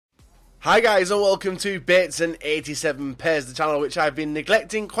Hi guys and welcome to Bits and 87 PES, the channel which I've been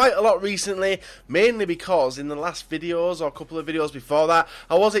neglecting quite a lot recently, mainly because in the last videos or a couple of videos before that,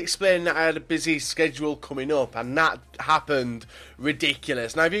 I was explaining that I had a busy schedule coming up and that happened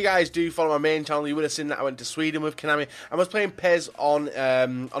ridiculous. Now if you guys do follow my main channel, you would have seen that I went to Sweden with Konami and was playing PES on a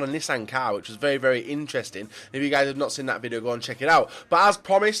Nissan car, which was very, very interesting. If you guys have not seen that video, go and check it out. But as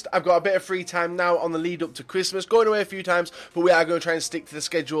promised, I've got a bit of free time now on the lead up to Christmas, going away a few times, but we are going to try and stick to the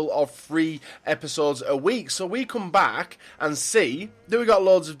schedule of 3 episodes a week. So we come back and see that we got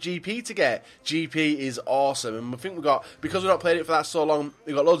loads of GP to get. GP is awesome, and I think we got, because we've not played it for that so long,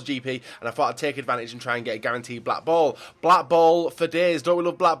 we got loads of GP, and I thought I'd take advantage and try and get a guaranteed black ball. Black ball for days. Don't we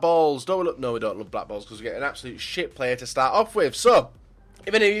love black balls? Don't we love? No, we don't love black balls because we get an absolute shit player to start off with. So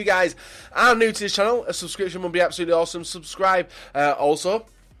if any of you guys are new to this channel, a subscription would be absolutely awesome. Subscribe also,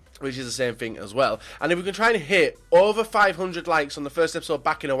 which is the same thing as well. And if we can try and hit over 500 likes on the first episode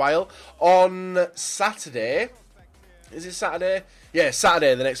back in a while, on Saturday, is it Saturday? Yeah,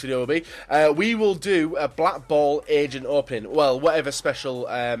 Saturday the next video will be, we will do a black ball agent opening. Well, whatever special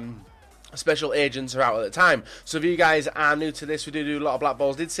agents are out at the time. So if you guys are new to this, we do a lot of black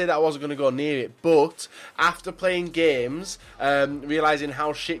balls. Did say that I wasn't going to go near it, but after playing games, realising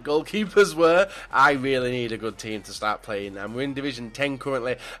how shit goalkeepers were, I really need a good team to start playing. And we're in Division 10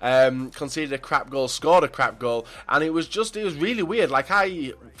 currently. Conceded a crap goal, scored a crap goal, and it was really weird. Like,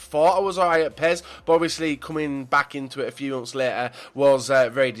 I thought I was alright at PES, but obviously coming back into it a few months later was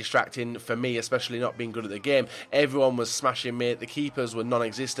very distracting for me, especially not being good at the game. Everyone was smashing me, the keepers were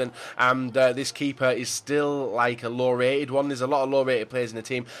non-existent, and this keeper is still like a low-rated one. There's a lot of low-rated players in the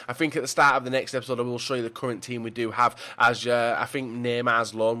team. I think at the start of the next episode I will show you the current team we do have, as I think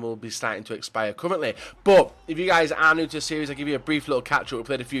Neymar's loan will be starting to expire currently. But if you guys are new to the series, I'll give you a brief little catch-up. We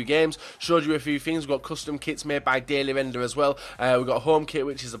played a few games, showed you a few things. We've got custom kits made by Daily Render as well. We've got a home kit,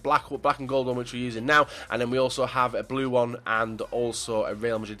 which is a black and gold one, which we're using now, and then we also have a blue one and also a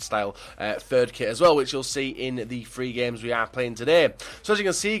Real Madrid style third kit as well, which you'll see in the 3 games we are playing today. So as you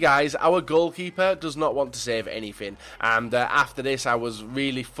can see, guys, our goalkeeper does not want to save anything, and after this I was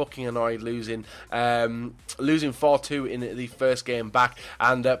really fucking annoyed losing 4-2 in the first game back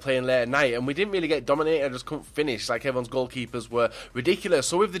and playing late at night, and we didn't really get dominated. I just couldn't finish. Like, everyone's goalkeepers were ridiculous.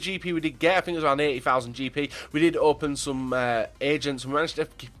 So with the GP we did get, I think it was around 80,000 GP, we did open some agents, and we managed to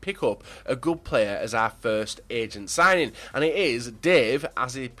pick up a good player as our first agent signing, and it is Dave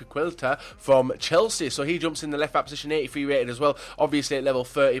Azpilicueta from Chelsea. So he jumps in the left back position, 83 rated as well, obviously at level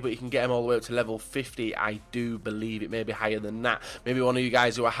 30, but you can get him all the way up to level 50, I do believe. It may be higher than that. Maybe one of you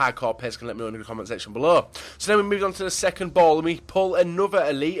guys who are hardcore PES can let me know in the comment section below. So then we moved on to the second ball and we pull another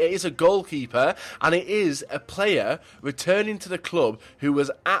elite. It is a goalkeeper, and it is a player returning to the club who was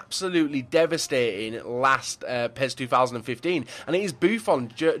absolutely devastating last PES 2015, and it is Buffon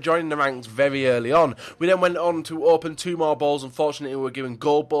joining the ranks very early on. We then went on to open 2 more balls. Unfortunately, we were given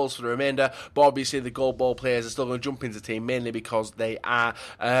gold balls for the remainder, but obviously the gold ball players are still going to jump into the team, mainly because they are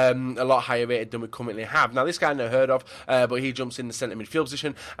a lot higher rated than we currently have. Now, this guy I never heard of, but he jumps in the centre midfield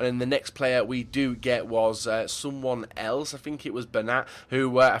position, and then the next player we do get was someone else. I think it was Bernat,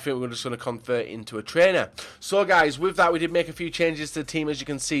 who I think we're just going to convert into a trainer. So guys, with that we did make a few changes to the team, as you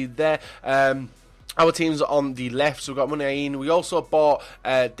can see there. Our team's on the left, so we've got Munain. We also bought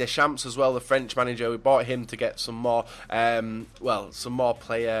Deschamps as well, the French manager. We bought him to get some more, some more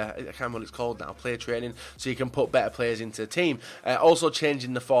player, I can't remember what it's called now, player training, so you can put better players into the team. Also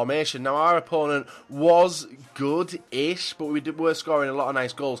changing the formation. Now, our opponent was good-ish, but we were scoring a lot of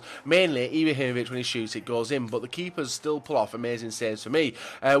nice goals. Mainly, Ibrahimovic, when he shoots, it goes in, but the keepers still pull off amazing saves for me.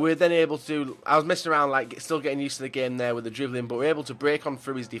 We were then able to, I was messing around, like, still getting used to the game there with the dribbling, but we were able to break on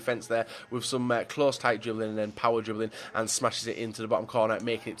through his defence there with some close tight dribbling and then power dribbling, and smashes it into the bottom corner,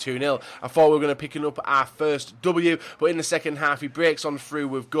 making it 2-0. I thought we were going to pick up our first W, but in the second half he breaks on through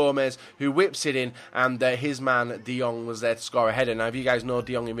with Gomez, who whips it in, and his man De Jong was there to score a header. Now, if you guys know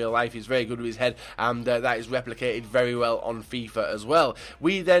De Jong in real life, he's very good with his head, and that is replicated very well on FIFA as well.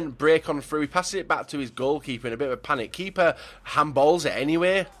 We then break on through, he passes it back to his goalkeeper in a bit of a panic. Keeper handballs it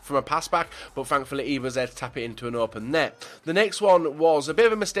anyway from a pass back, but thankfully he was there to tap it into an open net. The next one was a bit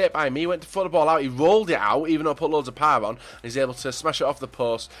of a mistake by me. He went to throw the ball out, he rolled it out, even though I put loads of power on, and he's able to smash it off the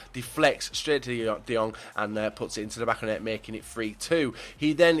post, deflects straight to De Jong, and puts it into the back of the net, making it 3-2.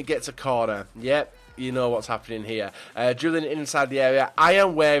 He then gets a corner. Yep, you know what's happening here. Dribbling inside the area. I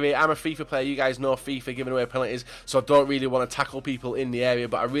am wary. I'm a FIFA player. You guys know FIFA, giving away penalties, so I don't really want to tackle people in the area,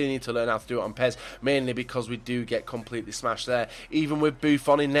 but I really need to learn how to do it on PES, mainly because we do get completely smashed there. Even with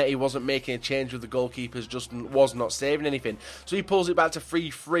Buffon in net, he wasn't making a change with the goalkeepers, just was not saving anything. So he pulls it back to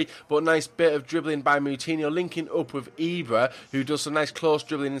 3-3, but a nice bit of dribbling by Moutinho, linking up with Ibra, who does some nice close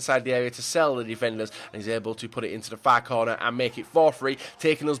dribbling inside the area to sell the defenders, and he's able to put it into the far corner and make it 4-3,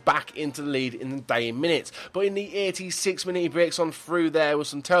 taking us back into the lead in the dying minutes. But in the 86th minute, he breaks on through there with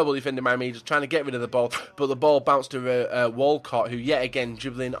some terrible defending by me, just trying to get rid of the ball, but the ball bounced to Walcott, who yet again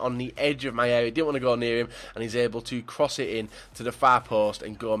dribbling on the edge of my area, didn't want to go near him, and he's able to cross it in to the far post,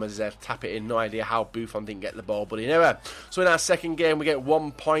 and Gomez is there to tap it in. No idea how Buffon didn't get the ball, but he never. So in our second game, we get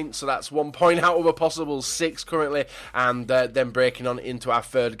 1 point, so that's 1 point out of a possible 6 currently, and then breaking on into our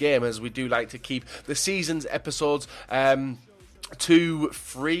third game, as we do like to keep the season's episodes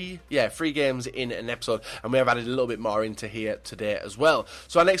 3 games in an episode, and we have added a little bit more into here today as well.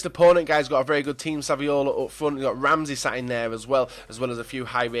 So our next opponent, guys, got a very good team. Saviola up front, we've got Ramsey sat in there as well as a few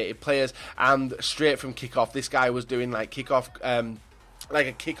high rated players, and straight from kickoff, this guy was doing like kickoff like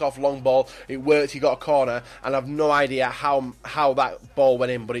a kick-off long ball. It worked, he got a corner, and I've no idea how that ball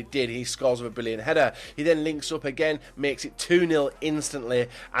went in, but it did. He scores with a brilliant header. He then links up again, makes it 2-0 instantly,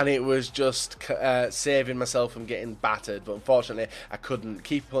 and it was just saving myself from getting battered, but unfortunately I couldn't.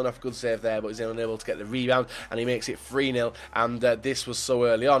 Keep pulling off a good save there, but he's unable to get the rebound, and he makes it 3-0, and this was so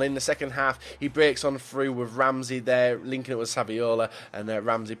early on. In the second half, he breaks on through with Ramsey there, linking it with Saviola, and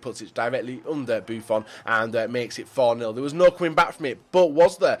Ramsey puts it directly under Buffon, and makes it 4-0. There was no coming back from it, but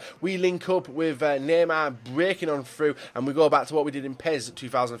was there? We link up with Neymar breaking on through, and we go back to what we did in PES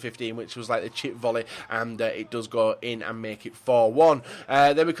 2015, which was like the chip volley, and it does go in and make it 4-1.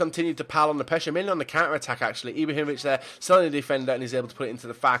 Then we continue to pile on the pressure, mainly on the counter-attack actually. Ibrahimovic there, selling the defender, and he's able to put it into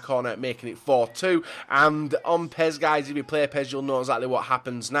the far corner, making it 4-2. And on PES, guys, if you play PES, you'll know exactly what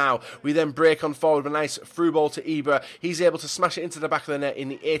happens now. We then break on forward with a nice through ball to Ibra. He's able to smash it into the back of the net in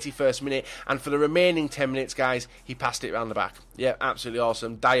the 81st minute, and for the remaining 10 minutes, guys, he passed it around the back. Yeah, absolutely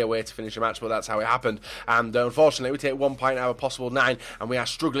awesome. Dire way to finish a match, but that's how it happened. And unfortunately, we take 1 point out of a possible 9, and we are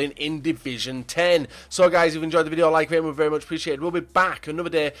struggling in Division 10. So, guys, if you've enjoyed the video, like it, we're very much appreciated. We'll be back another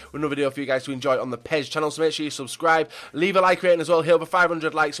day with another video for you guys to enjoy on the PES channel, so make sure you subscribe. Leave a like rating as well. Hit over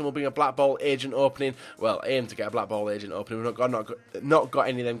 500 likes, and we'll bring a Black Ball agent opening. Well, aim to get a Black Ball agent opening. We've not got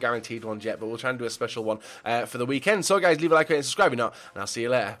any of them guaranteed ones yet, but we'll try and do a special one for the weekend. So, guys, leave a like rating and subscribe if not, and I'll see you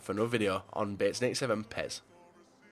later for another video on Bates 87 PES.